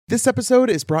This episode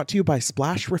is brought to you by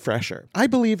Splash Refresher. I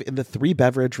believe in the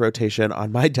 3-beverage rotation on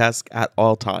my desk at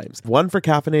all times. One for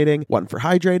caffeinating, one for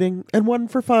hydrating, and one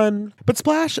for fun. But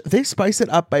Splash, they spice it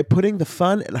up by putting the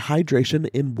fun and hydration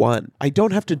in one. I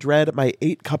don't have to dread my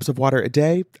 8 cups of water a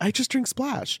day. I just drink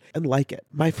Splash and like it.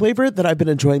 My flavor that I've been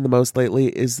enjoying the most lately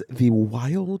is the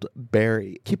Wild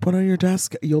Berry. Keep one on your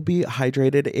desk. You'll be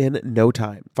hydrated in no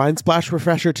time. Find Splash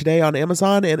Refresher today on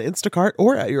Amazon and Instacart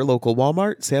or at your local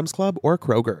Walmart, Sam's Club, or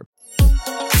Kroger.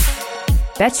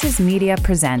 Betches Media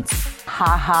presents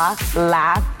Ha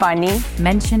laugh, funny.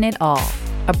 Mention It All,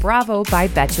 a Bravo by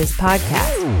Betches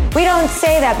podcast. We don't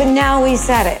say that, but now we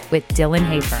said it. With Dylan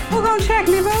Hafer. Who gonna check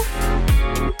me, bro?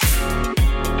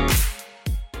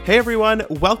 Hey everyone,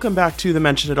 welcome back to the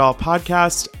Mention It All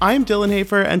podcast. I'm Dylan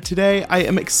Hafer, and today I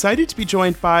am excited to be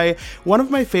joined by one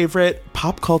of my favorite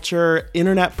pop culture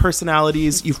internet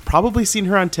personalities. You've probably seen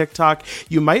her on TikTok.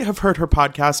 You might have heard her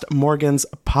podcast, Morgan's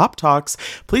Pop Talks.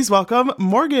 Please welcome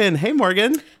Morgan. Hey,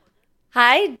 Morgan.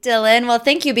 Hi, Dylan. Well,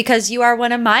 thank you, because you are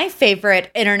one of my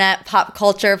favorite internet pop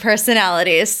culture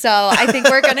personalities. So I think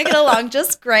we're going to get along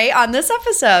just great on this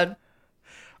episode.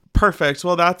 Perfect.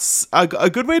 Well, that's a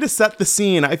good way to set the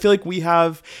scene. I feel like we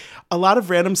have a lot of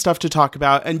random stuff to talk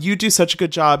about, and you do such a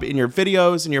good job in your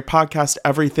videos, in your podcast,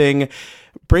 everything,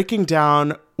 breaking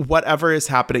down whatever is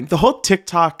happening. The whole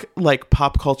TikTok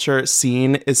pop culture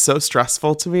scene is so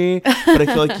stressful to me, but I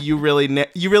feel like you really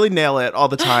nail it all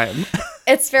the time.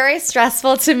 It's very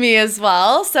stressful to me as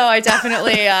well, so I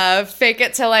definitely fake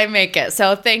it till I make it.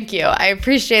 So thank you. I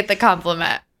appreciate the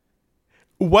compliment.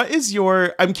 What is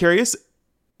I'm curious,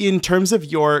 in terms of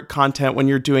your content when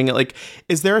you're doing it,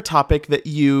 is there a topic that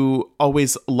you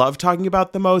always love talking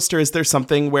about the most? Or is there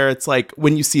something where it's like,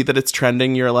 when you see that it's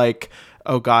trending, you're like,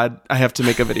 oh God, I have to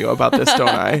make a video about this, don't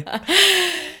I?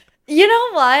 You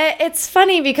know what? It's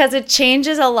funny because it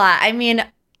changes a lot. I mean,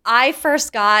 I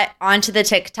first got onto the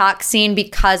TikTok scene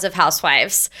because of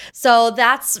Housewives. So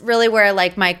that's really where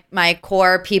my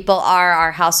core people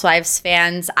are Housewives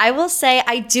fans. I will say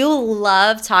I do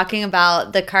love talking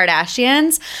about the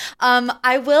Kardashians.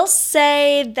 I will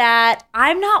say that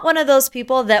I'm not one of those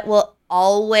people that will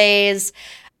always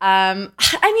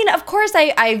of course,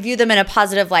 I view them in a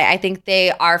positive light. I think they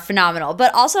are phenomenal.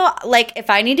 But also, if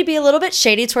I need to be a little bit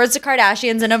shady towards the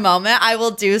Kardashians in a moment, I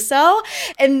will do so.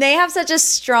 And they have such a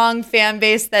strong fan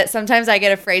base that sometimes I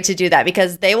get afraid to do that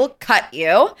because they will cut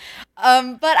you.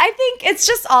 But I think it's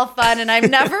just all fun, and I'm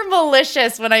never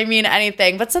malicious when I mean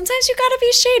anything. But sometimes you gotta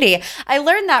be shady. I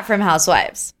learned that from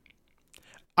Housewives.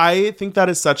 I think that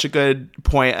is such a good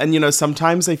point. And,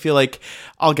 sometimes I feel like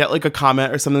I'll get a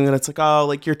comment or something that it's like,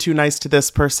 oh, you're too nice to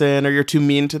this person or you're too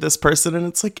mean to this person. And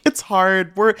it's like, it's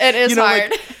hard. It is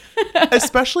hard.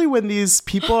 Especially when these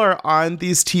people are on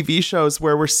these TV shows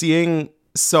where we're seeing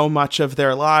so much of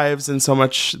their lives and so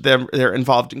much they're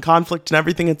involved in conflict and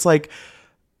everything. It's like,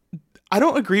 I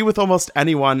don't agree with almost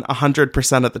anyone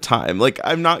 100% of the time.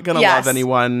 I'm not going to love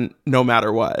anyone no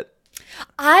matter what.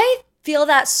 I feel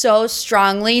that so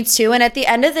strongly too. And at the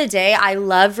end of the day, I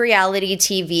love reality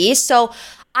TV. So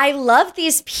I love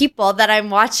these people that I'm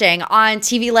watching on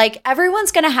TV.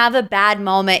 Everyone's going to have a bad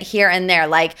moment here and there.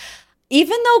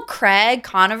 Even though Craig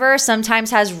Conover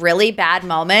sometimes has really bad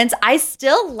moments, I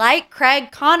still like Craig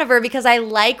Conover because I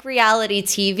like reality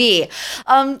TV.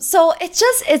 So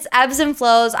it's ebbs and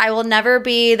flows. I will never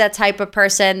be the type of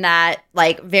person that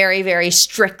very, very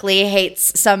strictly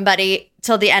hates somebody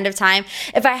till the end of time.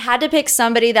 If I had to pick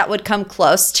somebody that would come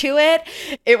close to it,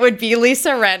 it would be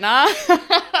Lisa Rinna.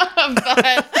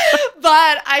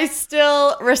 but I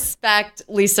still respect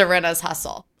Lisa Rinna's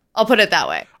hustle. I'll put it that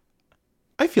way.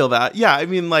 I feel that. Yeah. I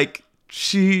mean,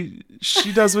 she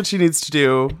does what she needs to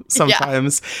do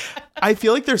sometimes. Yeah. I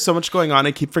feel like there's so much going on.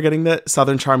 I keep forgetting that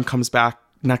Southern Charm comes back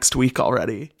next week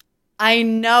already. I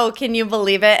know. Can you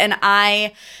believe it? And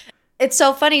it's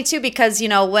so funny too, because,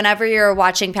 whenever you're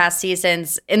watching past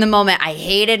seasons, in the moment, I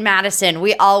hated Madison.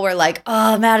 We all were like,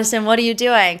 oh, Madison, what are you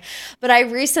doing? But I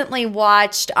recently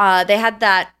watched, they had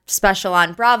that special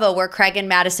on Bravo where Craig and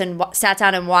Madison sat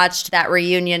down and watched that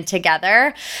reunion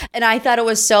together. And I thought it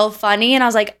was so funny. And I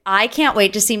was like, I can't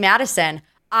wait to see Madison.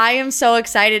 I am so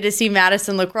excited to see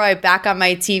Madison LaCroix back on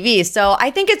my TV. So I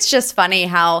think it's just funny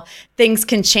how things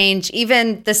can change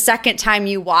even the second time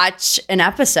you watch an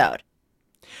episode.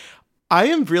 I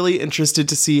am really interested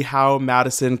to see how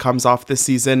Madison comes off this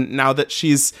season now that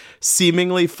she's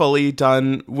seemingly fully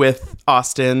done with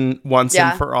Austin once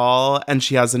and for all, and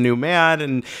she has a new man.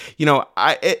 And,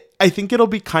 I think it'll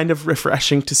be kind of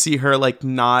refreshing to see her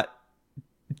not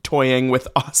toying with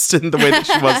Austin the way that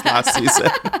she was last season.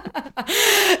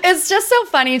 It's just so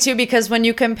funny too, because when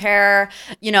you compare,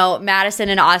 Madison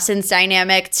and Austin's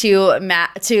dynamic to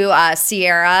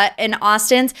Sierra and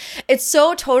Austin's, it's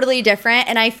so totally different.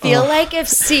 And I feel like if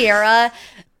Sierra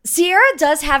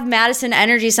does have Madison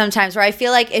energy sometimes, where I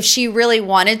feel like if she really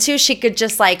wanted to, she could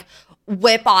just like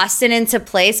whip Austin into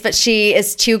place, but she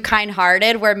is too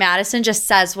kind-hearted, where Madison just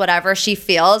says whatever she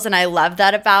feels, and I love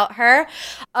that about her.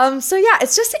 So yeah,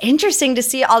 it's just interesting to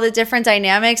see all the different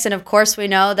dynamics, and of course we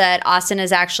know that Austin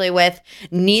is actually with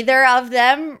neither of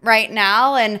them right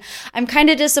now, and I'm kind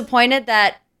of disappointed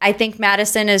that I think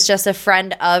Madison is just a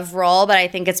friend of role, but I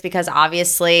think it's because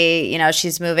obviously,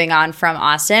 she's moving on from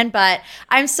Austin, but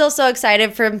I'm still so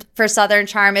excited for Southern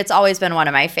Charm. It's always been one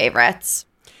of my favorites.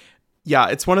 Yeah,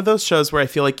 it's one of those shows where I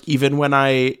feel like even when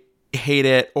I hate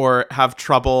it or have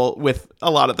trouble with a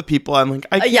lot of the people, I'm like,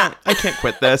 I can't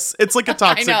quit this. It's like a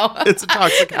toxic, it's a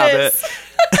toxic habit.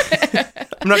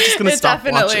 I'm not just going to stop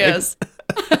watching. It definitely is.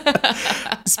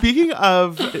 Speaking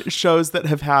of shows that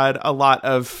have had a lot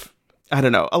of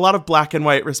black and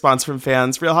white response from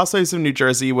fans, Real Housewives of New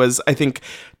Jersey was, I think,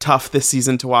 tough this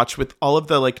season to watch with all of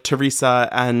the like Teresa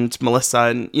and Melissa,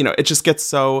 and it just gets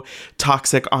so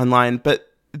toxic online. But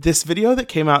this video that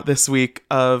came out this week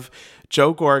of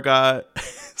Joe Gorga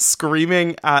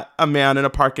screaming at a man in a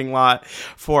parking lot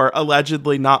for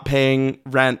allegedly not paying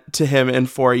rent to him in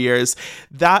 4 years,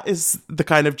 that is the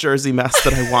kind of Jersey mess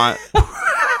that I want.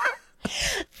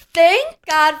 Thank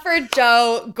God for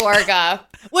Joe Gorga.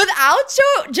 Without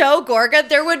Joe Gorga,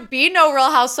 there would be no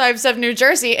Real Housewives of New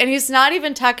Jersey, and he's not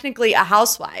even technically a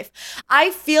housewife.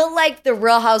 I feel like the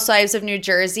Real Housewives of New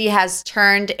Jersey has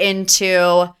turned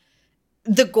into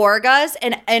the Gorgas,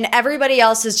 and everybody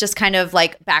else is just kind of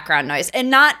like background noise, and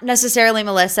not necessarily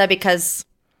Melissa, because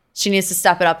she needs to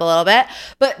step it up a little bit,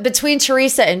 but between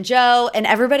Teresa and Joe, and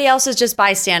everybody else is just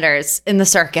bystanders in the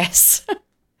circus.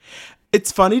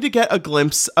 It's funny to get a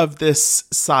glimpse of this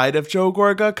side of Joe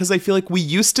Gorga, because I feel like we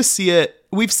used to see it.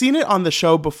 We've seen it on the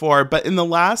show before, but in the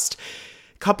last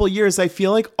couple years, I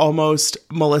feel like almost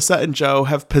Melissa and Joe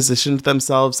have positioned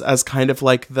themselves as kind of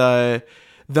like the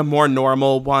more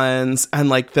normal ones, and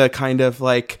like the kind of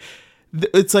like,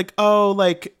 it's like, oh,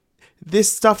 like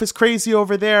this stuff is crazy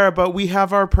over there, but we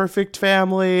have our perfect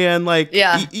family, and like,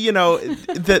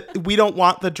 that we don't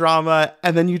want the drama.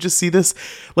 And then you just see this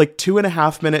like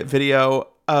 2.5 minute video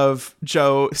of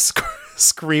Joe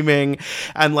screaming,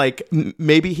 and like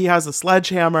maybe he has a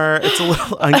sledgehammer. It's a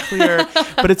little unclear,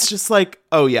 but it's just like,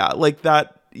 oh yeah, like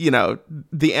that,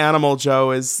 the animal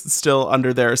Joe is still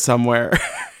under there somewhere.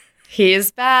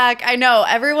 He's back. I know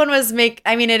everyone was it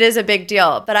is a big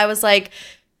deal, but I was like,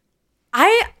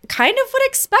 I kind of would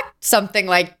expect something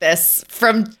like this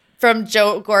from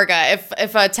Joe Gorga.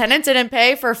 If a tenant didn't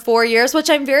pay for 4 years, which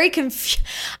I'm very,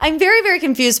 very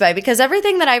confused by, because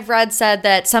everything that I've read said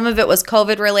that some of it was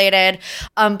COVID related,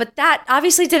 but that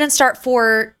obviously didn't start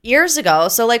 4 years ago.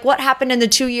 So like, what happened in the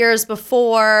 2 years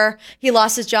before he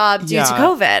lost his job due to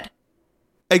COVID?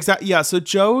 Exactly. Yeah. So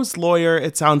Joe's lawyer,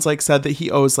 it sounds like, said that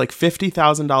he owes like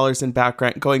 $50,000 in back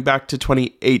rent going back to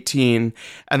 2018.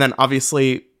 And then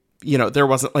obviously, there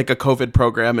wasn't like a COVID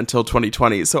program until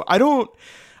 2020. So I don't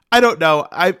know.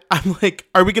 I'm like,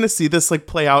 are we going to see this like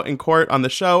play out in court on the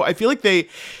show? I feel like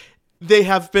they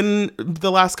have been,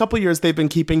 the last couple of years, they've been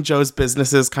keeping Joe's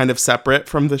businesses kind of separate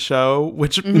from the show,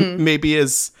 which maybe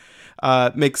is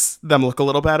makes them look a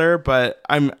little better. But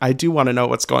I do want to know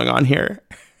what's going on here.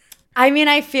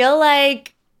 I feel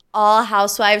like all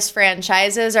Housewives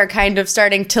franchises are kind of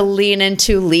starting to lean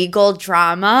into legal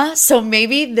drama. So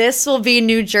maybe this will be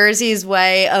New Jersey's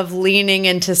way of leaning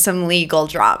into some legal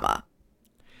drama.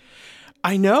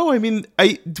 I know.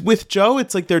 With Joe,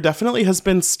 it's like there definitely has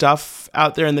been stuff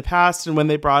out there in the past. And when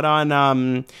they brought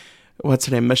on, what's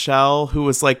her name, Michelle, who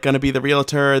was like going to be the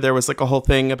realtor, there was like a whole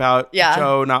thing about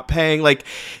Joe not paying. Like,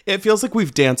 it feels like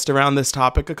we've danced around this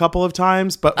topic a couple of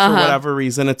times, but for whatever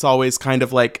reason, it's always kind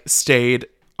of like stayed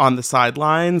on the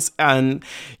sidelines. And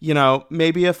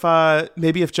maybe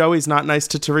if Joey's not nice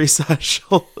to Teresa,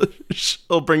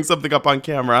 she'll bring something up on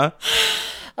camera.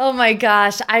 Oh my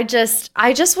gosh. I just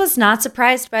was not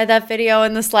surprised by that video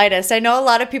in the slightest. I know a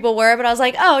lot of people were, but I was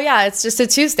like, oh yeah, it's just a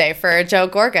Tuesday for Joe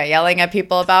Gorga yelling at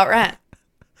people about rent.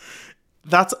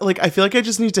 That's like, I feel like I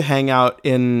just need to hang out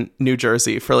in New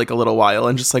Jersey for like a little while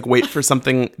and just like wait for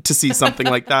something to see something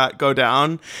like that go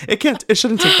down. It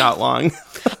shouldn't take that long.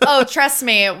 Oh, trust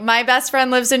me. My best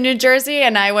friend lives in New Jersey,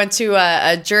 and I went to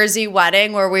a Jersey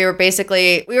wedding where we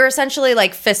were essentially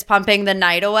like fist pumping the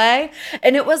night away.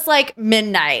 And it was like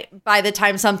midnight by the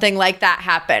time something like that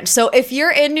happened. So if you're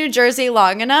in New Jersey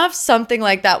long enough, something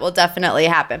like that will definitely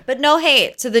happen. But no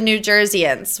hate to the New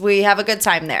Jerseyans. We have a good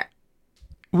time there.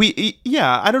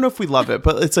 I don't know if we love it,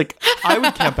 but it's like I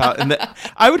would camp out in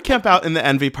the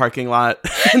Envy parking lot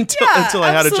until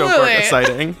I had a Joe Gorga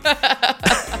sighting.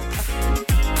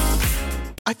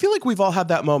 I feel like we've all had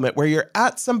that moment where you're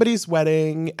at somebody's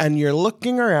wedding and you're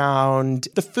looking around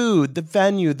the food, the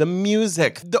venue, the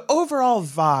music, the overall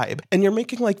vibe, and you're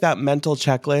making like that mental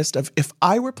checklist of, if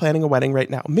I were planning a wedding right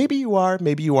now, maybe you are,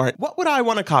 maybe you aren't, what would I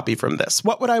want to copy from this?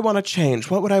 What would I want to change?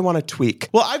 What would I want to tweak?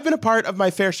 Well, I've been a part of my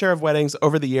fair share of weddings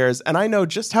over the years, and I know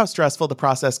just how stressful the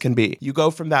process can be. You go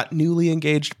from that newly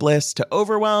engaged bliss to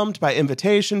overwhelmed by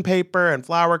invitation paper and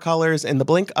flower colors in the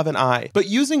blink of an eye. But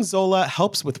using Zola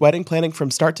helps with wedding planning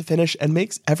from start to finish and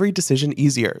makes every decision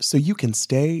easier so you can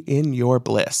stay in your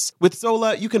bliss. With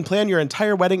Zola, you can plan your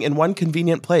entire wedding in one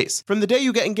convenient place. From the day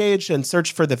you get engaged and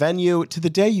search for the venue to the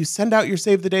day you send out your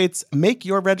save the dates, make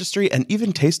your registry, and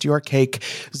even taste your cake,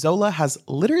 Zola has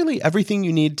literally everything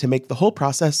you need to make the whole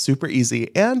process super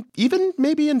easy and even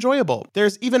maybe enjoyable.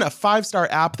 There's even a 5-star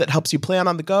app that helps you plan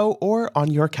on the go or on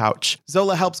your couch.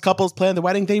 Zola helps couples plan the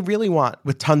wedding they really want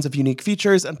with tons of unique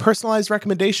features and personalized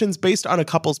recommendations based on a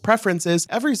couple's preferences.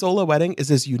 Every Zola wedding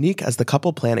is as unique as the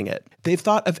couple planning it. They've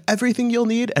thought of everything you'll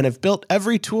need and have built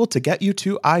every tool to get you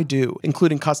to I do,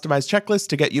 including customized checklists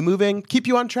to get you moving, keep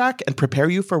you on track, and prepare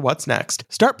you for what's next.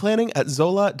 Start planning at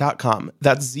Zola.com.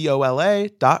 That's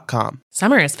Zola.com.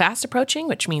 Summer is fast approaching,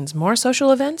 which means more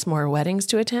social events, more weddings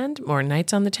to attend, more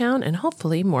nights on the town, and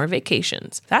hopefully more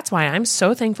vacations. That's why I'm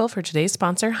so thankful for today's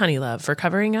sponsor, Honeylove, for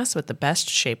covering us with the best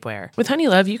shapewear. With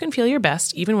Honeylove, you can feel your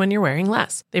best even when you're wearing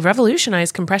less. They've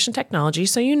revolutionized compression technology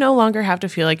so you no longer have to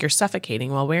feel like you're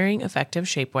suffocating while wearing effective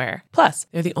shapewear. Plus,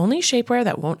 they're the only shapewear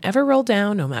that won't ever roll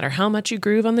down no matter how much you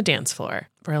groove on the dance floor.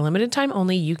 For a limited time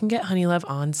only, you can get Honeylove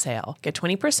on sale. Get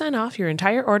 20% off your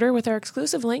entire order with our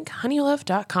exclusive link,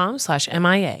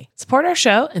 honeylove.com/MIA. Support our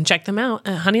show and check them out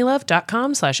at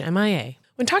honeylove.com/MIA.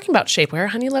 When talking about shapewear,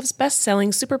 Honeylove's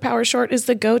best-selling Superpower Short is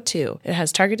the go-to. It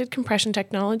has targeted compression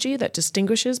technology that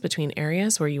distinguishes between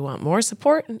areas where you want more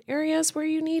support and areas where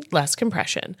you need less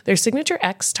compression. Their Signature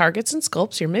X targets and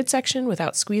sculpts your midsection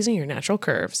without squeezing your natural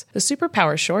curves. The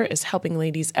Superpower Short is helping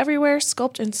ladies everywhere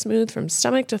sculpt and smooth from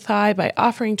stomach to thigh by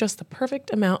offering just the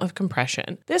perfect amount of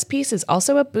compression. This piece is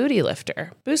also a booty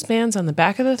lifter. Boost bands on the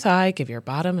back of the thigh give your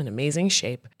bottom an amazing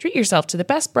shape. Treat yourself to the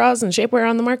best bras and shapewear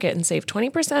on the market and save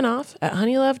 20% off at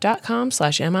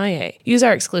honeylove.com/MIA. Use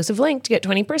our exclusive link to get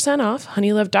 20% off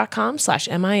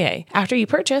honeylove.com/MIA. After you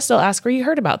purchase, they'll ask where you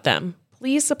heard about them.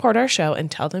 Please support our show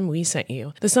and tell them we sent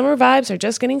you. The summer vibes are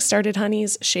just getting started,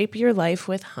 honeys. Shape your life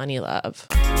with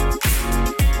Honeylove.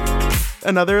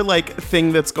 Another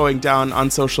thing that's going down on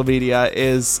social media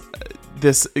is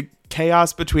this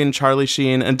chaos between Charlie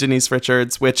Sheen and Denise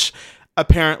Richards, which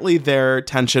apparently their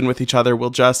tension with each other will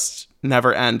just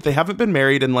never end. They haven't been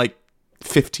married in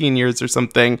 15 years or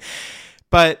something.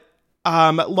 But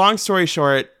long story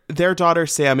short, their daughter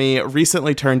Sammy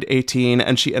recently turned 18,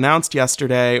 and she announced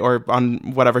yesterday, or on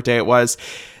whatever day it was,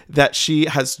 that she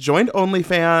has joined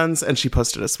OnlyFans, and she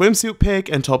posted a swimsuit pic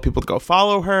and told people to go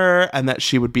follow her, and that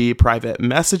she would be private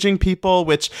messaging people,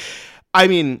 which, I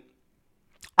mean,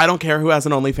 I don't care who has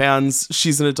an OnlyFans.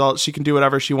 She's an adult. She can do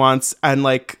whatever she wants. And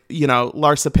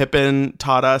Larsa Pippen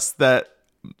taught us that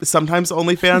sometimes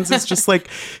OnlyFans is just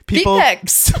people.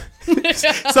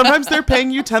 Sometimes they're paying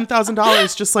you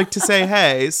 $10,000 just to say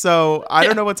hey. So I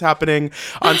don't know what's happening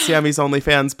on Sammy's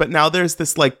OnlyFans, but now there's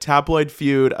this tabloid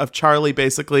feud of Charlie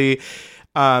basically.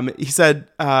 He said,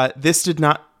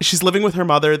 she's living with her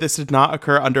mother. This did not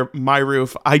occur under my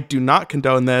roof. I do not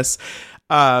condone this.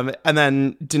 And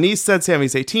then Denise said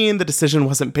Sammy's 18. The decision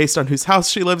wasn't based on whose house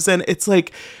she lives in. It's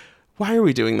why are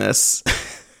we doing this?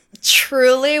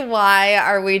 Truly, why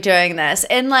are we doing this?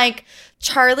 And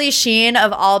Charlie Sheen,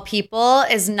 of all people,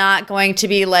 is not going to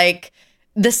be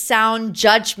the sound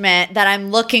judgment that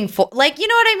I'm looking for. You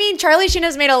know what I mean? Charlie Sheen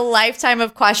has made a lifetime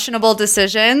of questionable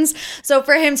decisions. So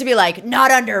for him to be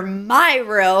not under my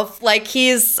roof,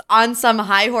 he's on some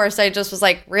high horse, I just was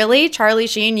really? Charlie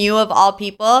Sheen, you of all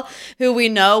people who we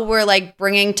know we're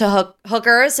bringing to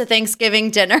hookers to Thanksgiving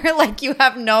dinner, you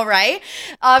have no right.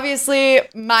 Obviously,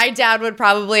 my dad would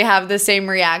probably have the same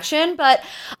reaction, but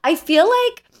I feel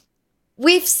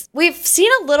we've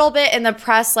seen a little bit in the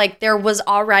press, like there was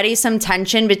already some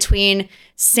tension between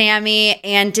Sammy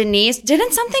and Denise.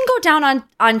 Didn't something go down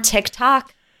on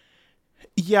TikTok?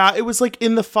 Yeah, it was like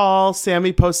in the fall,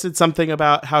 Sammy posted something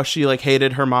about how she like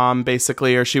hated her mom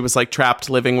basically, or she was like trapped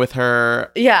living with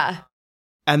her. Yeah.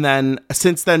 And then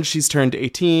since then she's turned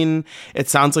 18. It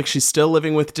sounds like she's still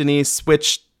living with Denise,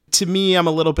 which to me, I'm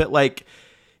a little bit like,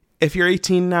 if you're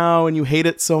 18 now and you hate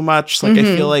it so much, like I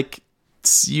feel like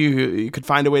you could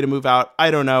find a way to move out. I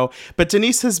don't know. But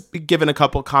Denise has given a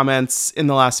couple comments in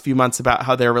the last few months about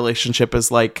how their relationship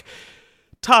is like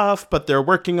tough, but they're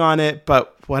working on it,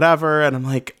 but whatever. And I'm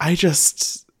like, I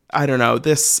don't know.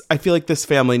 I feel like this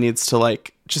family needs to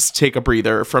like just take a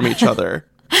breather from each other.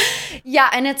 Yeah,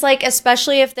 and it's like,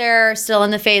 especially if they're still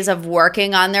in the phase of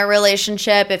working on their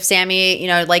relationship, if Sammy,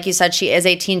 like you said, she is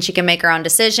 18, she can make her own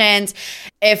decisions.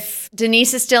 If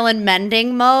Denise is still in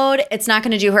mending mode, it's not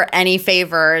going to do her any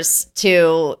favors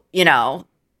to,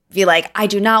 be like, I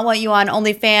do not want you on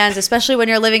OnlyFans, especially when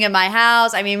you're living in my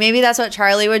house. I mean, maybe that's what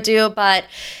Charlie would do, but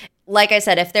like I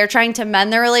said, if they're trying to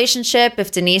mend their relationship,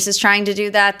 if Denise is trying to do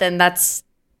that, then that's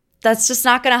just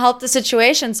not going to help the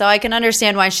situation. So I can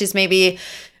understand why she's maybe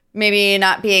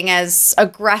not being as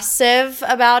aggressive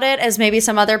about it as maybe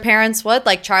some other parents would,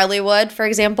 like Charlie would, for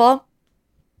example.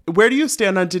 Where do you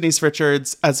stand on Denise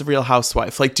Richards as a Real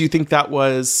Housewife? Like, do you think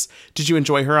did you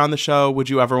enjoy her on the show? Would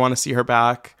you ever want to see her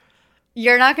back?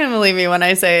 You're not going to believe me when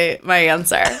I say my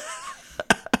answer.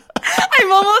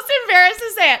 I'm almost embarrassed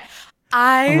to say it.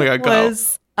 I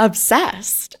was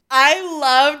obsessed. I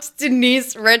loved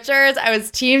Denise Richards. I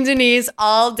was Team Denise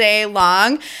all day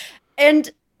long. And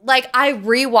like, I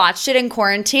rewatched it in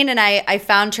quarantine and I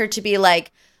found her to be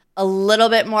like a little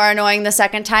bit more annoying the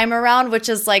second time around, which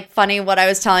is like funny what I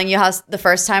was telling you, how the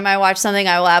first time I watch something,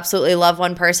 I will absolutely love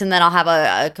one person, then I'll have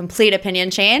a complete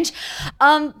opinion change.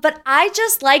 But I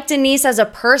just like Denise as a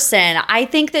person. I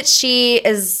think that she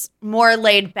is more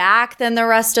laid back than the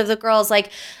rest of the girls.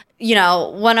 Like,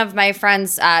 one of my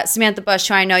friends, Samantha Bush,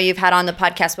 who I know you've had on the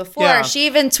podcast before, she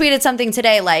even tweeted something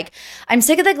today like, I'm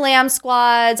sick of the glam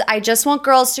squads. I just want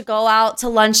girls to go out to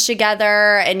lunch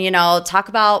together and, talk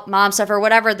about mom stuff or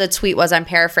whatever the tweet was. I'm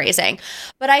paraphrasing.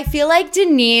 But I feel like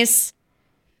Denise,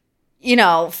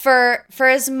 for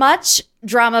as much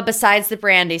drama besides the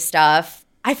Brandy stuff,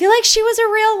 I feel like she was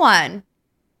a real one.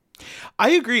 I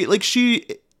agree. Like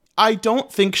I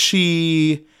don't think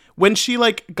when she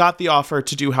like got the offer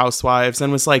to do Housewives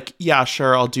and was like, yeah,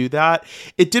 sure, I'll do that,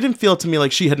 it didn't feel to me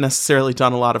like she had necessarily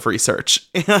done a lot of research.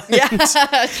 And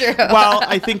true. While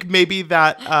I think maybe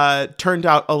that turned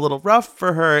out a little rough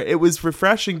for her, it was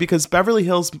refreshing because Beverly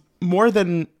Hills, more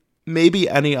than maybe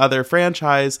any other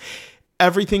franchise,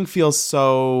 everything feels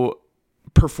so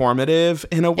performative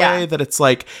in a way that it's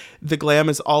like the glam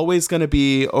is always going to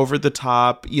be over the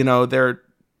top. They're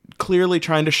clearly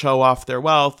trying to show off their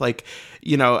wealth. Like,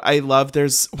 I love,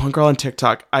 there's one girl on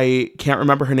TikTok, I can't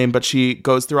remember her name, but she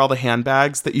goes through all the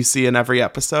handbags that you see in every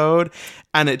episode.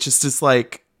 And it just is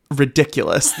like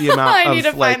ridiculous. The amount I need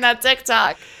to find that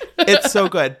TikTok. It's so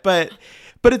good. But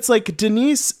it's like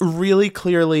Denise really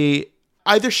clearly,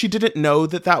 either she didn't know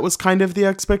that was kind of the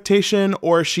expectation,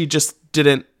 or she just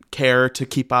didn't care to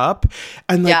keep up.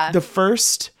 And like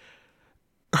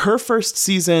her first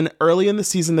season, early in the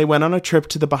season, they went on a trip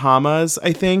to the Bahamas,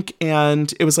 I think.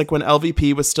 And it was like when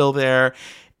LVP was still there.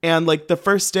 And like the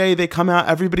first day they come out,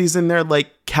 everybody's in their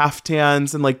like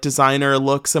caftans and like designer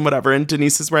looks and whatever. And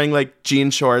Denise is wearing like jean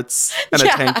shorts and a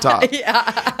tank top.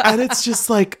 Yeah. And it's just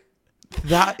like,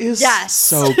 that is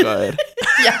so good.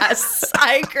 Yes,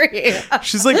 I agree.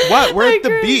 She's like, what? We're at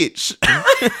the beach.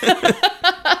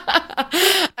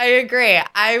 I agree.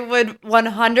 I would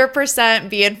 100%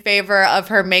 be in favor of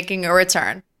her making a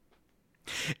return.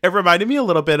 It reminded me a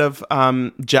little bit of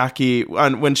Jackie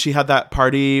when she had that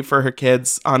party for her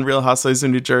kids on Real Housewives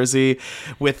of New Jersey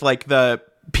with like the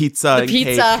pizza and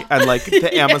cake and like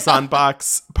the Amazon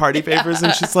box party favors.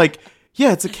 And she's like,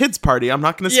 yeah, it's a kid's party. I'm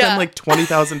not going to spend like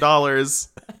 $20,000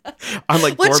 on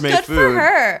like gourmet food. For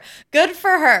her. Good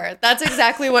for her. That's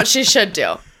exactly what she should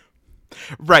do.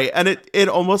 Right. And it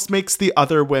almost makes the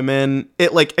other women,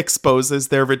 it like exposes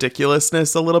their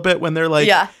ridiculousness a little bit when they're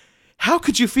like, how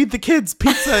could you feed the kids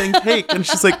pizza and cake? And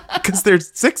she's like, because they're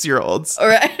 6-year-olds. All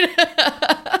right.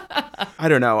 I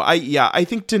don't know. I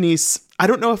think Denise, I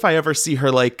don't know if I ever see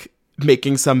her like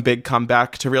making some big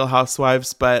comeback to Real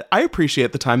Housewives, but I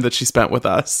appreciate the time that she spent with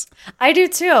us. I do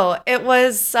too. It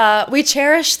was, we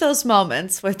cherish those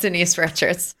moments with Denise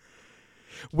Richards.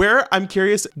 I'm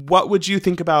curious, what would you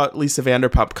think about Lisa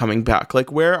Vanderpump coming back?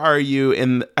 Like, where are you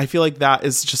in, I feel like that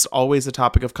is just always a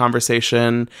topic of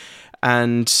conversation.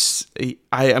 And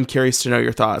I am curious to know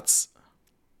your thoughts.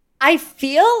 I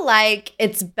feel like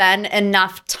it's been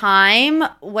enough time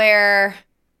where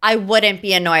I wouldn't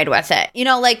be annoyed with it. You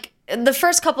know, like the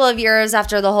first couple of years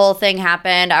after the whole thing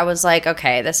happened, I was like,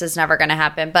 okay, this is never going to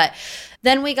happen. But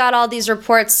then we got all these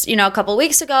reports, you know, a couple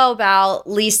weeks ago about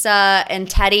Lisa and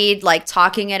Teddy like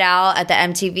talking it out at the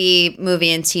MTV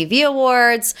Movie and TV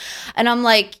Awards. And I'm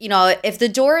like, you know, if the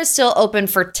door is still open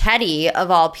for Teddy, of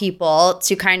all people,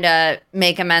 to kind of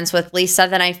make amends with Lisa,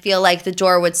 then I feel like the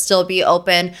door would still be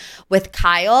open with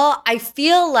Kyle. I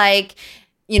feel like,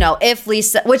 you know, if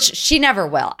Lisa, which she never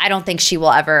will, I don't think she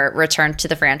will ever return to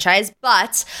the franchise,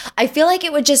 but I feel like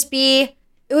it would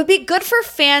be good for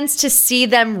fans to see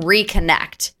them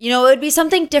reconnect. You know, it would be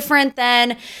something different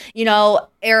than, you know,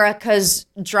 Erica's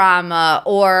drama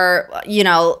or, you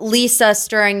know, Lisa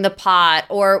stirring the pot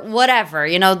or whatever.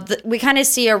 You know, we kind of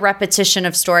see a repetition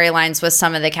of storylines with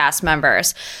some of the cast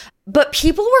members. But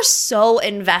people were so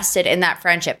invested in that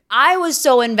friendship. I was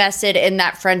so invested in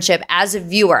that friendship as a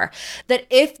viewer that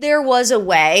if there was a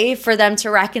way for them to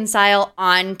reconcile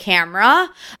on camera,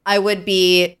 I would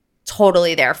be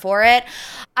totally there for it.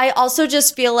 I also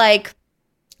just feel like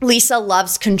Lisa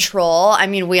loves control. I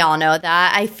mean, we all know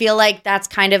that. I feel like that's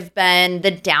kind of been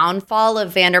the downfall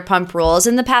of Vanderpump Rules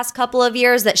in the past couple of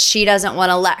years, that she doesn't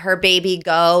want to let her baby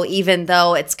go, even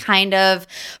though it's kind of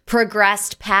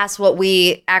progressed past what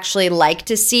we actually like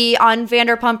to see on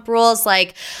Vanderpump Rules.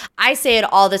 Like, I say it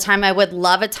all the time, I would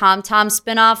love a Tom Tom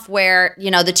spinoff where,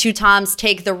 you know, the two Toms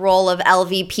take the role of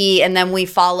LVP and then we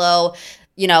follow,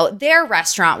 you know, their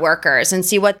restaurant workers and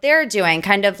see what they're doing,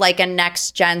 kind of like a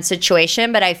next gen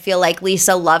situation. But I feel like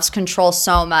Lisa loves control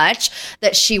so much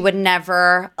that she would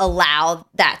never allow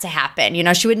that to happen. You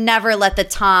know, she would never let the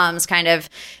Toms kind of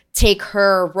take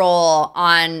her role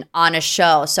on a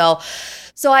show. So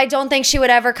I don't think she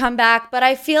would ever come back, but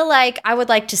I feel like I would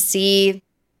like to see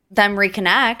them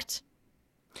reconnect.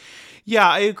 Yeah,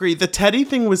 I agree. The Teddy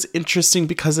thing was interesting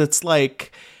because it's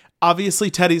like, obviously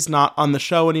Teddy's not on the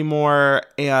show anymore,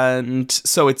 and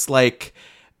so it's like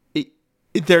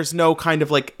there's no kind of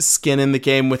like skin in the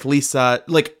game with Lisa.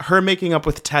 Like, her making up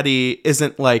with Teddy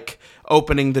isn't like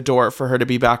opening the door for her to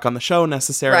be back on the show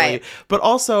necessarily. Right. But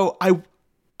also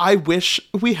I wish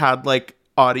we had like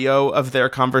audio of their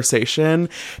conversation,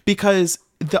 because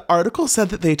the article said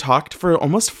that they talked for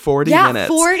almost 40 minutes. Yeah,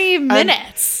 40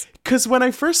 minutes. Because when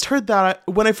I first heard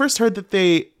that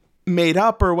they made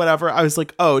up or whatever, I was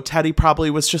like, oh, Teddy probably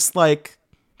was just like,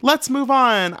 let's move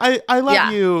on. I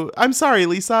love you. I'm sorry,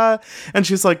 Lisa. And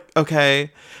she's like,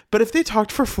 okay. But if they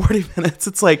talked for 40 minutes,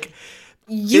 it's like,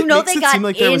 you know, they got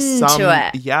like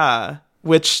into it. Yeah.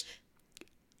 Which,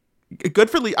 good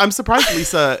for Lisa. I'm surprised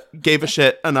Lisa gave a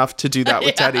shit enough to do that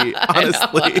with Teddy,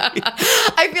 honestly.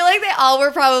 I feel like they all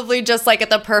were probably just like at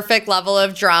the perfect level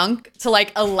of drunk to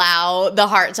like allow the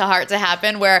heart to heart to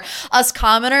happen, where us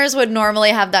commoners would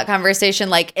normally have that conversation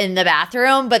like in the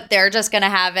bathroom, but they're just going to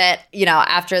have it, you know,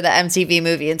 after the MTV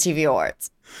Movie and TV Awards.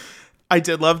 I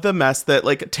did love the mess that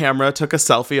like Tamra took a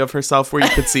selfie of herself where you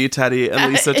could see Teddy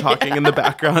and Lisa talking in the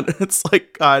background. It's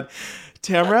like, God,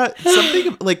 Tamra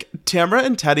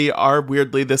and Teddy are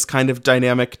weirdly this kind of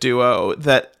dynamic duo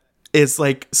that is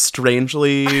like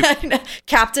strangely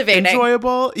captivating,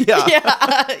 enjoyable.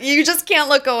 Yeah. You just can't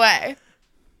look away.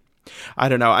 I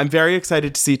don't know. I'm very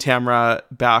excited to see Tamra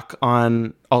back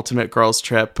on Ultimate Girls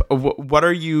Trip. What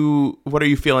are you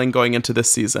feeling going into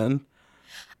this season?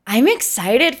 I'm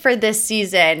excited for this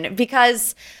season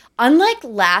because, unlike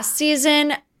last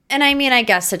season, and I mean, I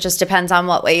guess it just depends on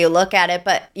what way you look at it,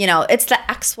 but, you know, it's the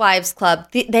Ex-Wives Club.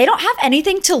 They don't have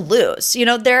anything to lose. You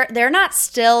know, they're not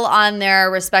still on their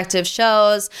respective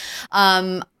shows.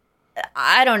 I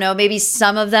don't know. Maybe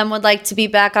some of them would like to be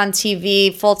back on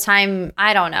TV full-time.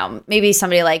 I don't know. Maybe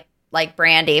somebody like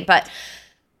Brandy, but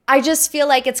I just feel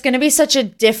like it's going to be such a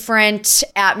different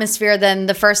atmosphere than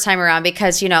the first time around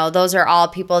because, you know, those are all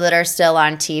people that are still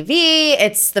on TV.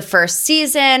 It's the first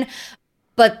season,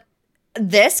 but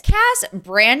this cast,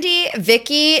 Brandy,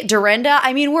 Vicky, Dorinda,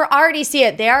 I mean, we're already seeing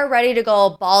it. They are ready to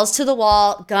go balls to the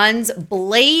wall, guns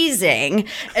blazing,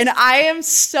 and I am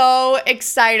so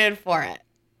excited for it.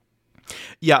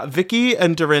 Yeah, Vicky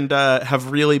and Dorinda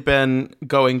have really been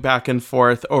going back and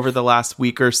forth over the last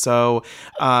week or so,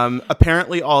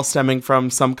 apparently all stemming from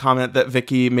some comment that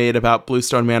Vicky made about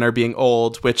Bluestone Manor being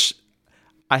old, which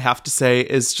I have to say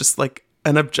is just like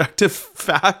an objective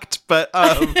fact, but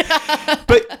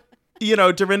you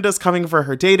know, Dorinda's coming for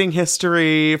her dating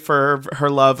history, for her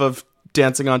love of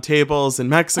dancing on tables in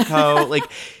Mexico. Like,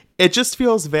 it just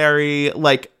feels very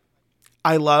like,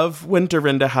 I love when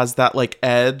Dorinda has that like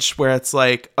edge where it's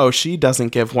like, oh, she doesn't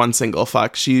give one single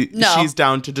fuck. She's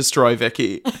down to destroy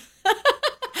Vicky.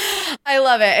 I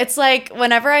love it. It's like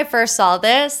whenever I first saw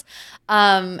this,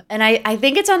 and I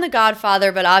think it's on The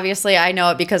Godfather, but obviously I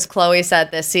know it because Chloe said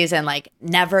this season, like,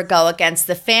 never go against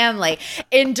the family.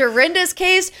 In Dorinda's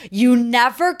case, you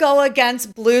never go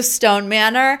against Bluestone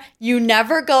Manor. You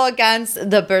never go against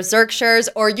the Berserkshires,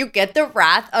 or you get the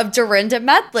wrath of Dorinda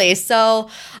Medley. So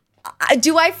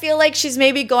do I feel like she's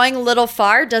maybe going a little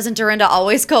far? Doesn't Dorinda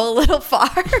always go a little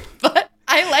far? But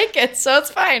I like it, so it's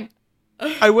fine.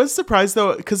 I was surprised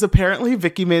though, because apparently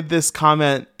Vicky made this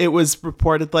comment. It was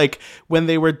reported like when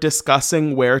they were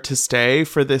discussing where to stay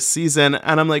for this season,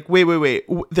 and I'm like, wait.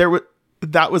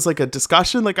 That was like a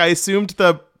discussion. Like I assumed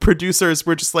the producers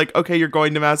were just like, okay, you're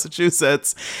going to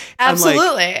Massachusetts.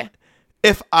 Absolutely. Like,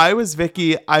 if I was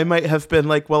Vicky, I might have been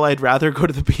like, well, I'd rather go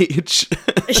to the beach.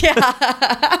 Yeah.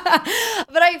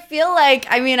 But I feel like,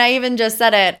 I mean, I even just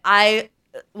said it.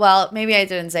 Well, maybe I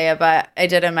didn't say it, but I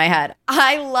did in my head.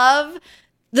 I love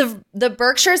the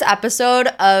Berkshires episode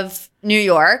of New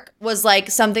York was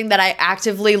like something that I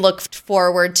actively looked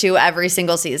forward to every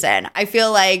single season. I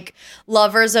feel like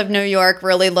lovers of New York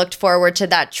really looked forward to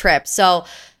that trip. So,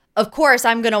 of course,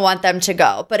 I'm going to want them to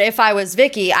go. But if I was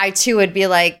Vicky, I too would be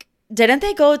like, didn't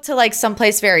they go to like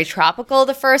someplace very tropical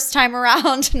the first time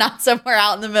around? Not somewhere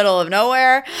out in the middle of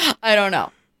nowhere? I don't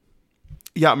know.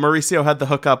 Yeah, Mauricio had the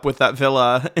hookup with that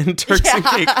villa in Turks and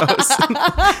Caicos.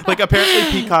 Like, apparently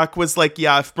Peacock was like,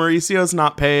 yeah, if Mauricio's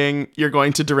not paying, you're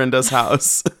going to Dorinda's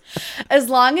house. As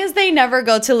long as they never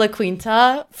go to La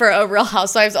Quinta for a Real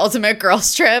Housewives Ultimate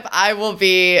Girls Trip, I will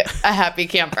be a happy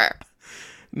camper.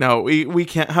 No, we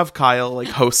can't have Kyle like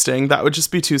hosting. That would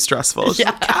just be too stressful.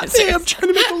 Yeah, like, Kathy, I'm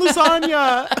trying to make a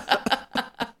lasagna.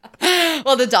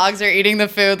 Well, the dogs are eating the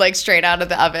food like straight out of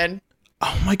the oven.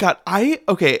 Oh my God. I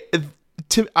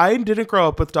didn't grow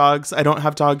up with dogs. I don't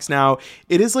have dogs now.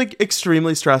 It is like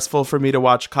extremely stressful for me to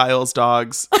watch Kyle's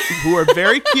dogs, who are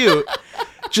very cute,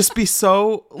 just be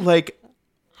so like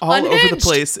all Unhinged. over the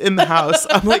place in the house.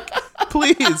 I'm like,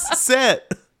 please sit.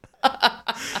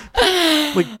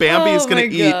 Like Bambi is going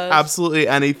to eat absolutely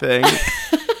anything.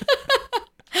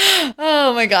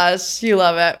 Oh my gosh. You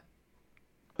love it.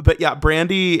 But yeah,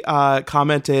 Brandy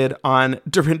commented on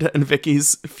Dorinda and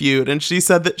Vicky's feud, and she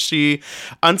said that she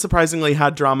unsurprisingly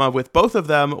had drama with both of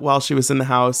them while she was in the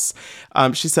house.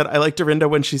 She said, I like Dorinda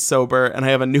when she's sober, and I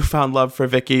have a newfound love for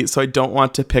Vicky, so I don't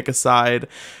want to pick a side.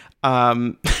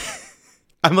 I'm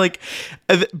like,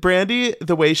 Brandy,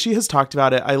 the way she has talked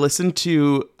about it, I listened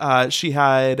to, she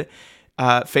had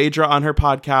Phaedra on her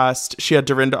podcast. She had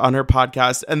Dorinda on her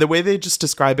podcast. And the way they just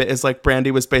describe it is like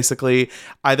Brandy was basically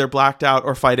either blacked out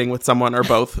or fighting with someone or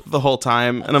both the whole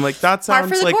time. And I'm like, that sounds par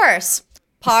for the like course.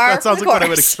 That sounds like what I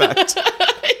would expect.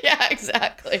 Yeah,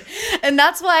 exactly. And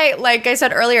that's why, like I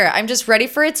said earlier, I'm just ready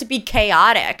for it to be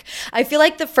chaotic. I feel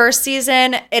like the first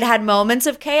season, it had moments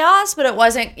of chaos, but it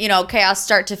wasn't, chaos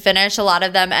start to finish. A lot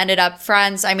of them ended up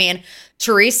friends. I mean,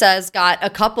 Teresa's got a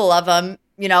couple of them,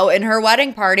 in her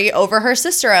wedding party over her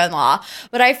sister-in-law.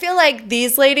 But I feel like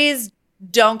these ladies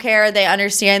don't care. They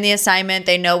understand the assignment.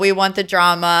 They know we want the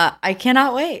drama. I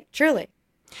cannot wait, truly.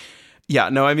 Yeah,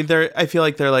 no, I mean, I feel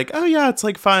like they're like, oh yeah, it's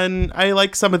like fun. I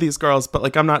like some of these girls, but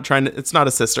like, I'm not trying to, it's not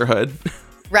a sisterhood.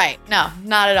 Right. No,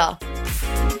 not at all.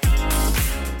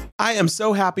 I am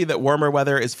so happy that warmer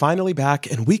weather is finally back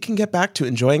and we can get back to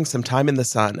enjoying some time in the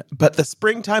sun. But the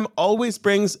springtime always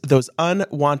brings those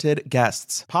unwanted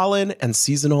guests, pollen and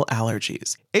seasonal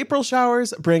allergies. April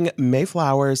showers bring May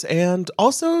flowers and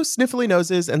also sniffly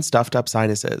noses and stuffed up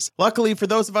sinuses. Luckily, for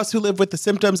those of us who live with the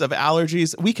symptoms of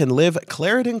allergies, we can live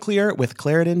Claritin Clear with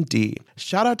Claritin D.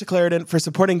 Shout out to Claritin for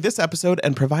supporting this episode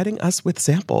and providing us with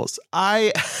samples.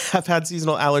 I have had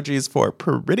seasonal allergies for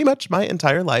pretty much my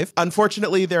entire life.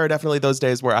 Unfortunately, there are definitely those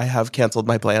days where I have canceled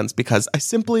my plans because I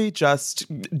simply just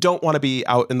don't want to be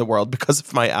out in the world because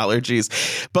of my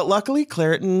allergies. But luckily,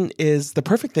 Claritin is the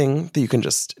perfect thing that you can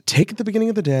just take at the beginning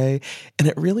of the day, and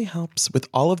it really helps with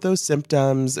all of those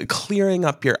symptoms, clearing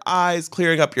up your eyes,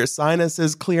 clearing up your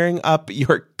sinuses, clearing up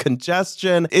your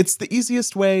congestion. It's the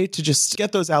easiest way to just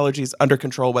get those allergies under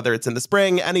control, whether it's in the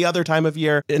spring, any other time of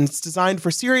year, and it's designed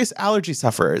for serious allergy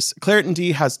sufferers. Claritin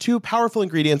D has 2 powerful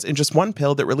ingredients in just 1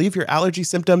 pill that relieve your allergy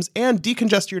symptoms and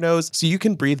decongest your nose so you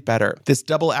can breathe better. This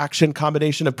double action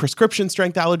combination of prescription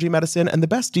strength allergy medicine and the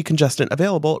best decongestant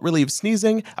available relieves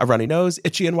sneezing, a runny nose,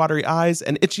 itchy and watery eyes,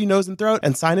 an itchy nose and throat, and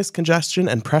and sinus congestion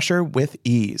and pressure with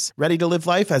ease. Ready to live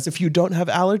life as if you don't have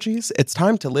allergies? It's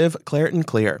time to live Claritin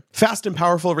Clear. Fast and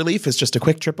powerful relief is just a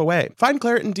quick trip away. Find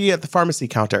Claritin D at the pharmacy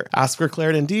counter. Ask for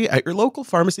Claritin D at your local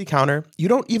pharmacy counter. You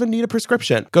don't even need a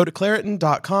prescription. Go to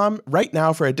Claritin.com right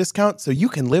now for a discount so you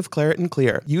can live Claritin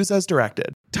Clear. Use as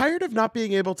directed. Tired of not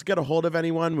being able to get a hold of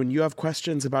anyone when you have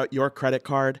questions about your credit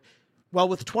card? Well,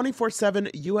 with 24/7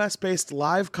 US-based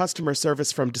live customer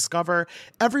service from Discover,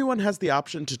 everyone has the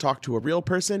option to talk to a real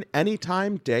person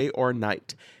anytime, day or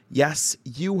night. Yes,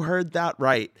 you heard that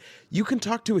right. You can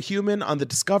talk to a human on the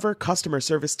Discover customer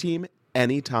service team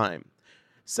anytime.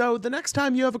 So the next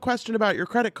time you have a question about your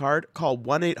credit card, call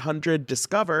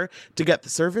 1-800-DISCOVER to get the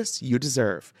service you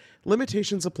deserve.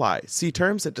 Limitations apply. See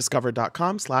terms at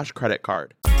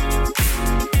discover.com/creditcard.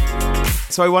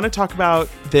 So I want to talk about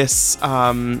this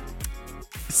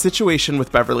situation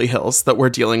with Beverly Hills that we're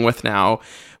dealing with now,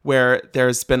 where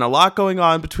there's been a lot going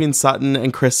on between Sutton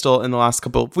and Crystal in the last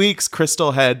couple of weeks.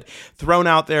 Crystal had thrown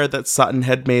out there that Sutton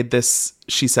had made this,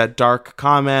 she said, dark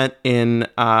comment in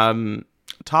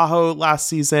Tahoe last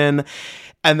season.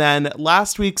 And then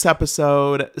last week's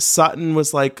episode, Sutton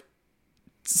was like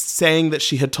saying that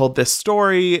she had told this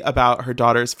story about her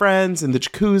daughter's friends in the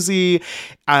jacuzzi,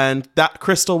 and that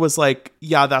Crystal was like,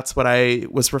 yeah, that's what I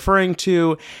was referring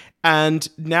to. And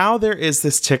now there is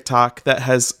this TikTok that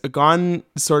has gone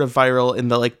sort of viral in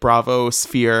the like Bravo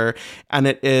sphere. And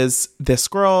it is this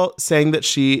girl saying that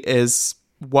she is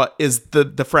what is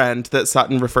the friend that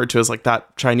Sutton referred to as like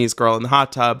that Chinese girl in the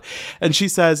hot tub. And she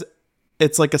says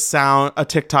it's like a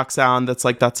TikTok sound that's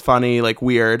like, that's funny, like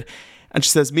weird. And she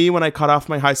says, me, when I cut off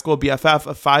my high school BFF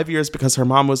of 5 years because her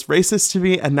mom was racist to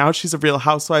me, and now she's a real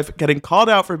housewife getting called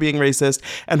out for being racist.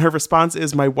 And her response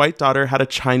is, my white daughter had a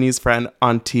Chinese friend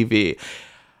on TV.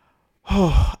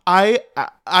 Oh, I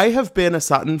have been a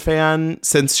Sutton fan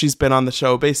since she's been on the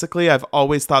show, basically. I've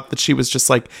always thought that she was just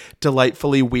like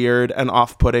delightfully weird and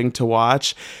off-putting to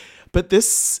watch. But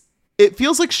it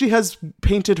feels like she has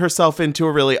painted herself into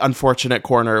a really unfortunate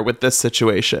corner with this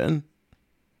situation.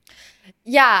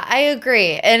 Yeah, I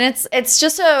agree. And it's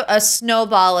just a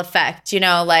snowball effect, you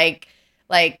know, like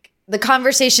the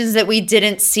conversations that we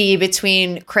didn't see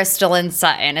between Crystal and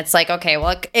Sutton. It's like, okay,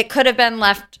 well, it could have been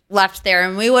left there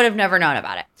and we would have never known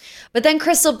about it. But then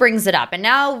Crystal brings it up and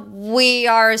now we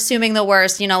are assuming the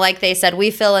worst, you know, like they said, we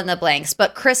fill in the blanks,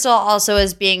 but Crystal also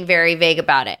is being very vague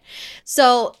about it.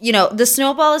 So, you know, the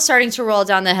snowball is starting to roll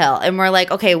down the hill and we're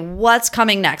like, okay, what's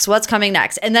coming next? What's coming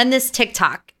next? And then this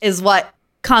TikTok is what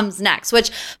comes next, which,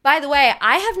 by the way,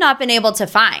 I have not been able to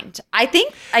find. I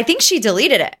think she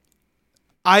deleted it.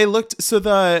 I looked, so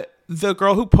the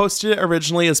girl who posted it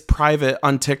originally is private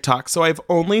on TikTok, so I've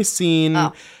only seen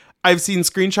I've seen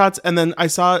screenshots, and then I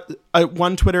saw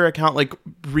one Twitter account like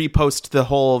repost the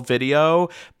whole video,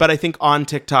 but I think on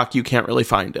TikTok you can't really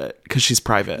find it because she's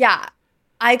private. Yeah,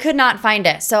 I could not find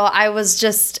it, so I was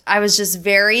just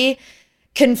very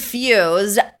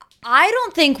confused. I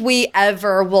don't think we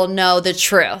ever will know the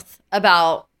truth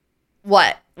about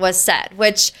what was said,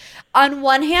 which on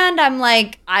one hand, I'm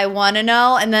like, I want to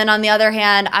know. And then on the other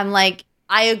hand, I'm like,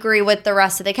 I agree with the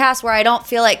rest of the cast where I don't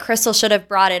feel like Crystal should have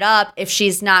brought it up if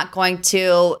she's not going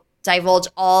to divulge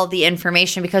all the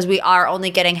information because we are only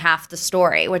getting half the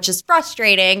story, which is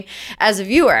frustrating as a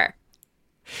viewer.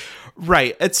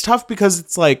 Right. It's tough because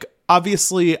it's like,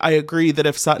 obviously, I agree that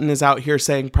if Sutton is out here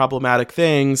saying problematic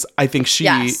things, I think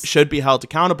she should be held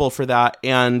accountable for that.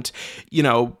 And, you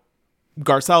know,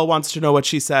 Garcelle wants to know what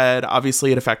she said.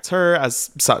 Obviously, it affects her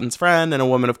as Sutton's friend and a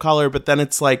woman of color. But then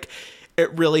it's like,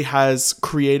 it really has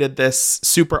created this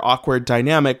super awkward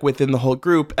dynamic within the whole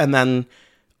group. And then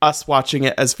us watching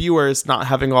it as viewers, not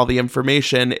having all the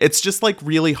information. It's just like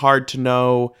really hard to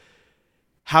know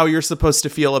how you're supposed to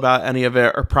feel about any of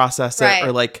it or process it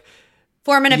or like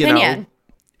form an opinion.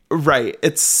 Right.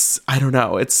 It's, I don't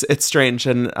know. It's strange.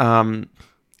 And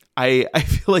I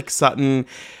feel like Sutton,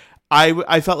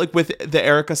 I felt like with the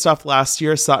Erica stuff last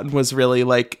year, Sutton was really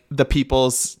like the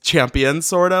people's champion,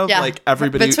 sort of. Yeah. Like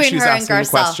everybody, she was asking the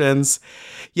questions.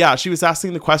 Yeah, she was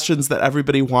asking the questions that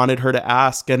everybody wanted her to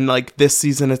ask. And like this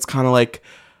season, it's kind of like,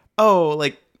 oh,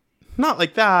 like, not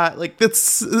like that. Like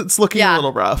it's looking a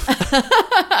little rough.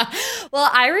 Well,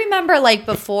 I remember like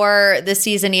before the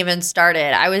season even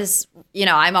started, I was, you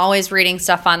know, I'm always reading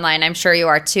stuff online. I'm sure you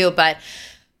are too. But,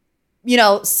 you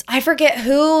know, I forget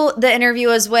who the interview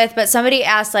was with, but somebody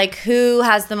asked like, who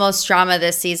has the most drama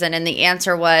this season? And the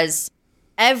answer was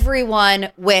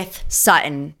everyone with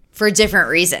Sutton for different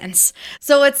reasons.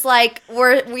 So it's like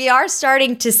we are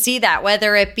starting to see that,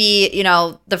 whether it be, you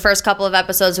know, the first couple of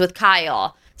episodes with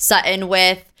Kyle, Sutton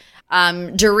with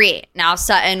Dorit, now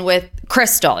Sutton with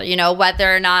Crystal, you know,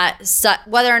 whether or not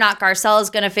Garcelle is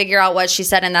going to figure out what she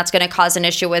said, and that's going to cause an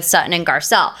issue with Sutton and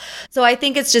Garcelle. So I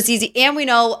think it's just easy. And we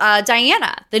know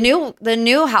Diana, the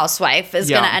new housewife, is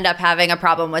going to end up having a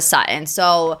problem with Sutton.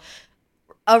 So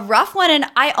a rough one. And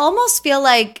I almost feel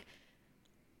like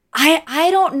I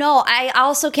don't know. I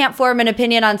also can't form an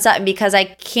opinion on Sutton because I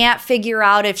can't figure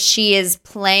out if she is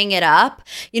playing it up,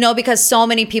 you know, because so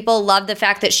many people love the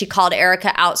fact that she called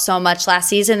Erica out so much last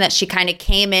season that she kind of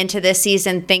came into this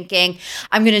season thinking,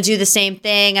 I'm going to do the same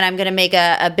thing and I'm going to make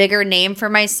a bigger name for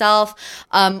myself.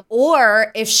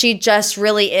 Or if she just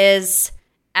really is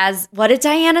what did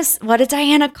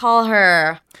Diana call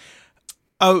her?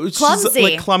 Oh, clumsy. She's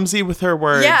like clumsy with her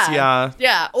words.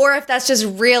 Yeah. Or if that's just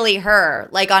really her,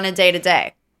 like on a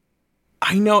day-to-day.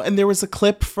 I know. And there was a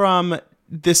clip from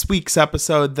this week's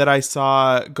episode that I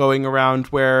saw going around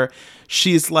where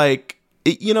she's like,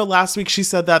 you know, last week she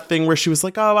said that thing where she was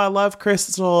like, oh, I love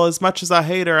Crystal as much as I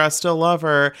hate her. I still love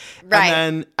her. Right.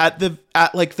 And then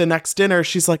at like the next dinner,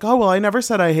 she's like, oh, well, I never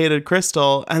said I hated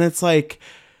Crystal. And it's like,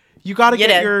 you got to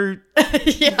get your,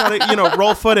 you gotta, you know,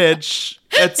 roll footage.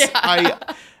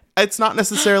 It's not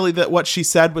necessarily that what she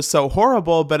said was so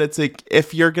horrible, but it's like,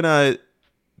 if you're gonna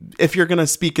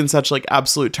speak in such like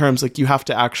absolute terms, like you have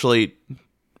to actually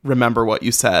remember what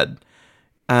you said.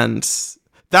 And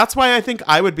that's why I think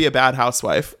I would be a bad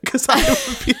housewife, because I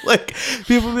would be like,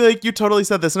 people would be like, you totally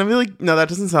said this. And I'd be like, no, that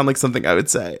doesn't sound like something I would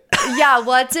say. Yeah,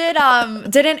 what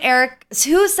didn't Eric,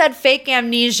 who said fake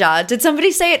amnesia? Did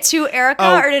somebody say it to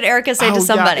Erica or did Erica say it to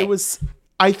somebody? Yeah, it was,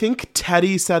 I think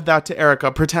Teddy said that to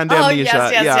Erica, pretend amnesia. Oh,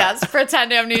 yes,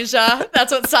 pretend amnesia.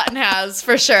 That's what Sutton has,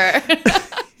 for sure.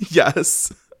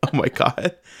 Yes. Oh my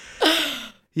God.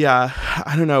 Yeah,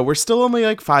 I don't know. We're still only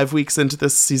like 5 weeks into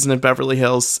this season of Beverly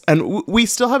Hills, and we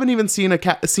still haven't even seen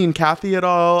Kathy at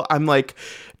all. I'm like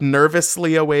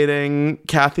nervously awaiting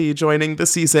Kathy joining the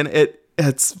season.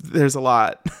 There's a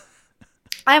lot.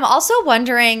 I'm also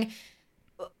wondering,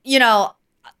 you know,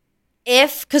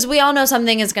 because we all know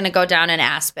something is going to go down in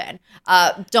Aspen.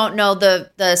 Don't know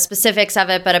the specifics of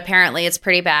it, but apparently it's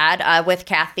pretty bad with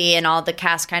Kathy, and all the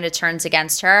cast kind of turns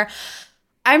against her.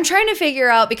 I'm trying to figure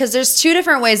out, because there's two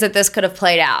different ways that this could have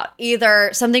played out.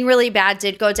 Either something really bad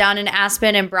did go down in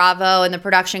Aspen and Bravo and the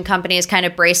production company is kind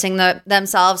of bracing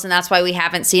themselves, and that's why we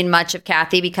haven't seen much of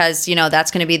Kathy, because, you know,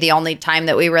 that's going to be the only time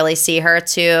that we really see her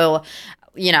to,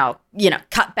 you know,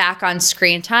 cut back on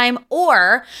screen time.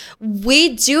 Or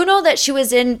we do know that she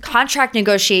was in contract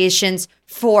negotiations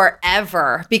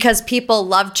forever because people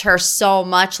loved her so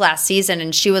much last season,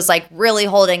 and she was like really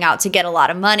holding out to get a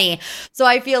lot of money. So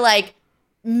I feel like,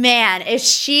 man, if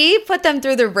she put them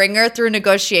through the ringer through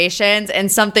negotiations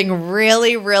and something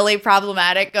really, really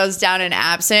problematic goes down in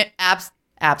Aspen,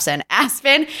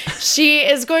 she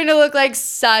is going to look like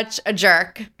such a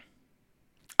jerk.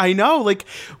 I know, like,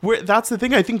 that's the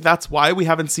thing. I think that's why we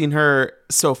haven't seen her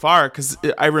so far, because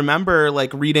I remember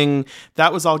like reading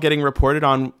that was all getting reported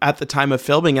on at the time of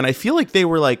filming, and I feel like they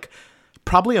were like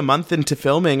probably a month into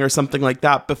filming or something like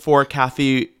that before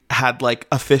Kathy had like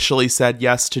officially said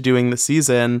yes to doing the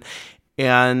season.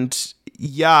 And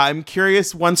yeah, I'm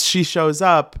curious once she shows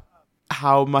up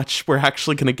how much we're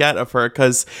actually going to get of her,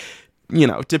 because, you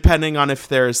know, depending on if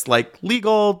there's like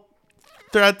legal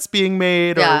threats being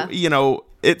made or, you know,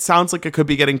 it sounds like it could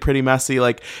be getting pretty messy.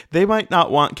 Like, they might not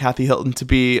want Kathy Hilton to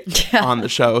be on the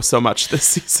show so much this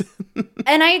season.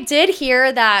 And I did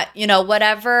hear that, you know,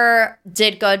 whatever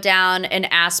did go down in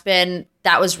Aspen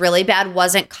that was really bad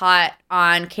wasn't caught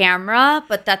on camera,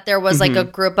 but that there was like a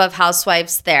group of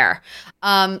housewives there.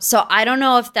 So I don't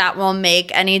know if that will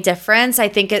make any difference. I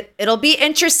think it'll be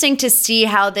interesting to see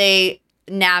how they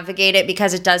navigate it,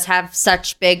 because it does have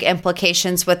such big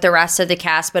implications with the rest of the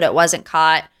cast, but it wasn't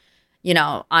caught, you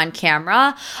know, on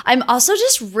camera. I'm also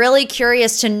just really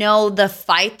curious to know the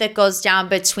fight that goes down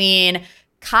between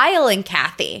Kyle and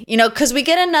Kathy, you know, because we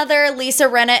get another Lisa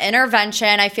Rinna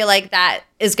intervention. I feel like that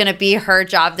is going to be her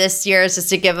job this year, is just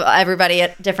to give everybody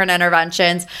different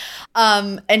interventions.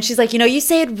 And she's like, you know, you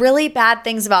said really bad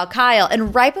things about Kyle.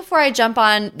 And right before I jump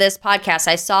on this podcast,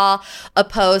 I saw a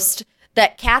post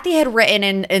that Kathy had written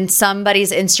in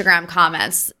somebody's Instagram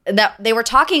comments that they were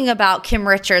talking about Kim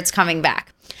Richards coming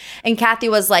back. And Kathy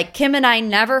was like, Kim and I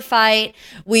never fight.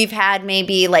 We've had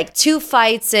maybe like 2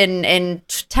 fights in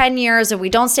 10 years and we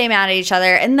don't stay mad at each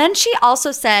other. And then she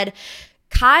also said,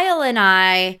 Kyle and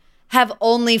I have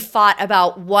only fought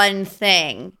about one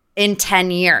thing in 10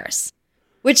 years,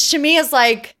 which to me is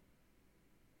like,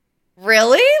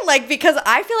 really? Like, because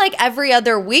I feel like every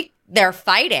other week they're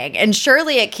fighting, and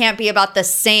surely it can't be about the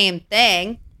same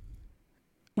thing.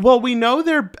 Well, we know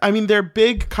their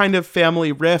big kind of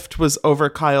family rift was over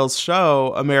Kyle's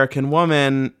show, American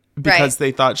Woman, because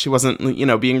they thought she wasn't,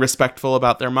 being respectful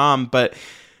about their mom. But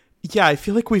yeah, I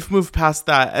feel like we've moved past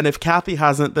that. And if Kathy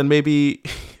hasn't, then maybe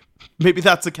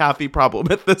that's a Kathy problem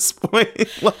at this point.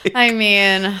 I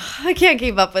mean, I can't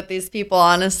keep up with these people,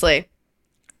 honestly.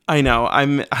 I know.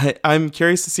 I'm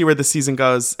curious to see where the season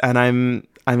goes, and I'm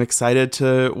excited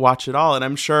to watch it all. And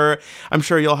I'm sure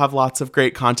you'll have lots of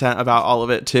great content about all of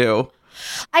it too.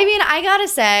 I mean, I gotta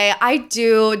say, I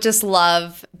do just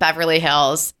love Beverly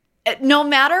Hills. No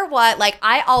matter what,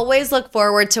 I always look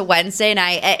forward to Wednesday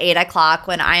night at 8:00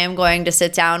 when I am going to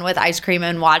sit down with ice cream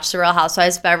and watch The Real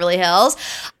Housewives of Beverly Hills.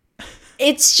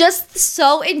 It's just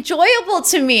so enjoyable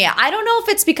to me. I don't know if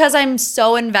it's because I'm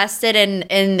so invested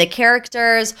in the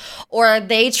characters or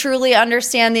they truly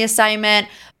understand the assignment,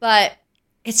 but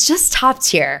it's just top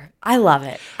tier. I love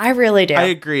it. I really do. I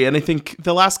agree. And I think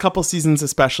the last couple seasons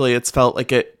especially, it's felt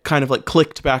like it kind of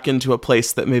clicked back into a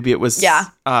place that maybe it was, it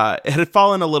had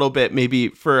fallen a little bit maybe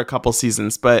for a couple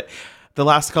seasons, but the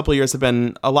last couple of years have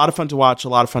been a lot of fun to watch, a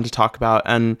lot of fun to talk about.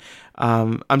 And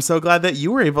I'm so glad that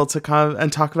you were able to come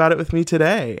and talk about it with me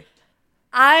today.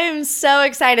 I'm so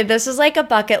excited. This is like a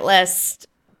bucket list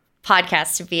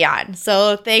podcast to be on.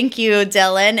 So thank you,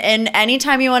 Dylan. And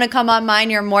anytime you want to come on mine,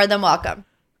 you're more than welcome.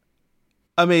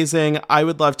 Amazing. I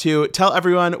would love to. Tell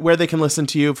everyone where they can listen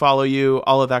to you, follow you,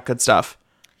 all of that good stuff.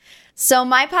 So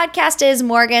my podcast is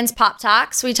Morgan's Pop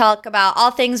Talks. We talk about all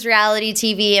things reality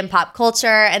TV and pop culture.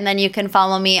 And then you can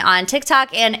follow me on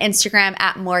TikTok and Instagram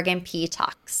at Morgan P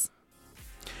Talks.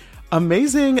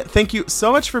 Amazing. Thank you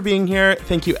so much for being here.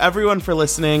 Thank you everyone for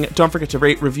listening. Don't forget to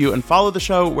rate, review, and follow the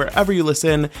show wherever you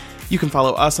listen. You can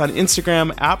follow us on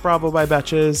Instagram at Bravo by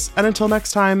Betches. And until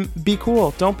next time, be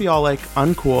cool. Don't be all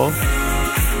uncool.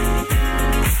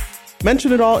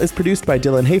 Mention It All is produced by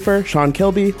Dylan Hafer, Sean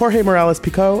Kilby, Jorge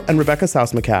Morales-Pico, and Rebecca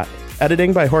Sausmacat.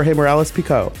 Editing by Jorge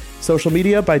Morales-Pico. Social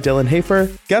media by Dylan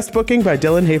Hafer. Guest booking by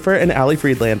Dylan Hafer and Ali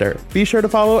Friedlander. Be sure to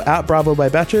follow at Bravo by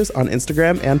Betches on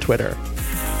Instagram and Twitter.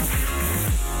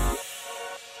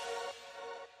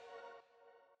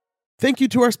 Thank you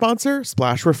to our sponsor,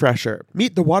 Splash Refresher.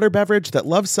 Meet the water beverage that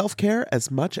loves self-care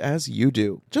as much as you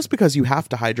do. Just because you have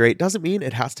to hydrate doesn't mean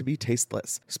it has to be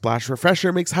tasteless. Splash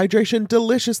Refresher makes hydration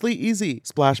deliciously easy.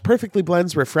 Splash perfectly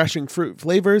blends refreshing fruit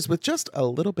flavors with just a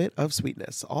little bit of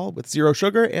sweetness, all with 0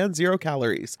 sugar and 0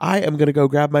 calories. I am going to go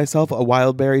grab myself a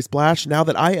wild berry splash now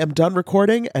that I am done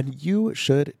recording, and you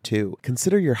should too.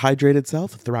 Consider your hydrated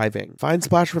self thriving. Find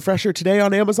Splash Refresher today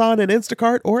on Amazon and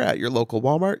Instacart or at your local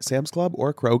Walmart, Sam's Club,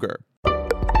 or Kroger.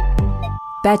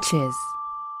 Betches.